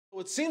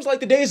It seems like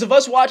the days of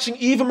us watching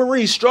Eva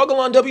Marie struggle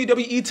on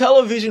WWE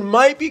television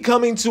might be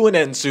coming to an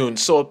end soon.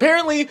 So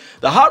apparently,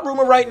 the hot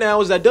rumor right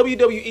now is that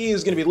WWE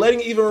is going to be letting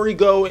Eva Marie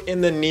go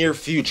in the near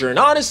future. And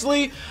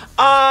honestly,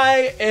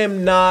 I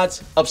am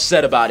not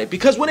upset about it.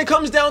 Because when it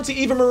comes down to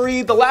Eva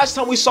Marie, the last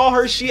time we saw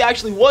her, she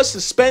actually was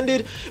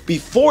suspended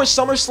before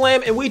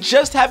SummerSlam, and we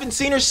just haven't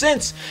seen her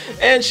since.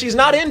 And she's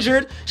not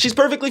injured. She's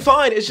perfectly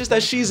fine. It's just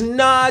that she's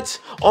not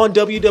on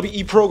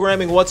WWE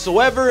programming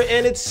whatsoever.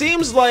 And it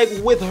seems like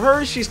with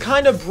her, she's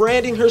kind of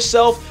branding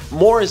herself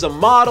more as a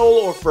model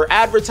or for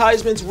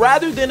advertisements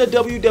rather than a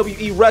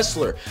WWE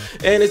wrestler.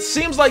 And it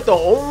seems like the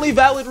only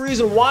valid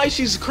reason why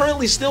she's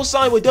currently still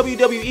signed with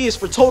WWE is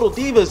for Total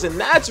Divas, and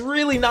that's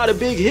really not a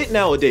big hit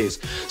nowadays.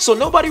 So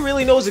nobody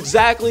really knows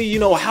exactly,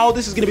 how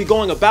this is going to be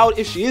going about,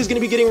 if she is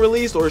going to be getting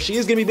released or if she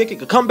is going to be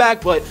making a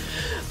comeback. But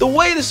the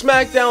way the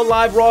SmackDown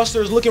Live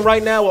roster is looking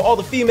right now with all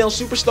the female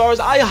superstars,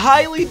 I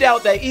highly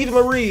doubt that Eva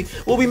Marie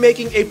will be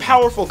making a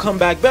powerful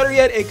comeback, better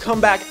yet, a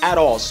comeback at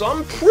all. So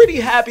I'm pretty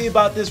happy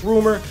about this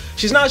rumor.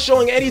 She's not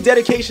showing any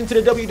dedication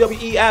to the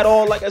WWE at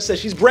all. Like I said,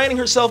 she's branding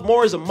herself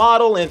more as a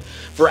model and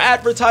for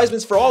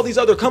advertisements for all these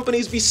other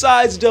companies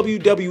besides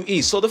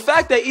WWE. So the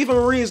fact that Eva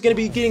Marie is going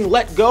to be getting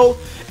let go,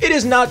 it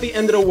is not the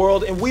end of the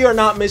world, and we are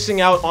not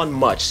missing out on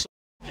much.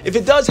 If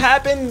it does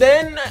happen,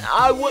 then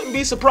I wouldn't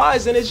be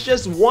surprised, and it's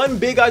just one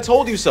big I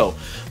told you so.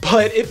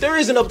 But if there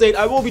is an update,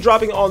 I will be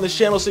dropping it on this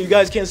channel so you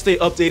guys can stay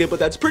updated. But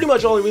that's pretty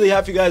much all I really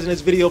have for you guys in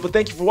this video. But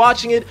thank you for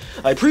watching it.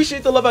 I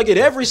appreciate the love I get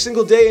every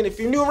single day, and if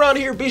you're new around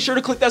here, be sure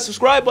to click that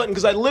subscribe button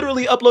because I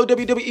literally upload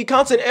WWE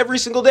content every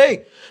single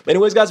day. But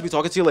anyways, guys, I'll be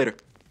talking to you later.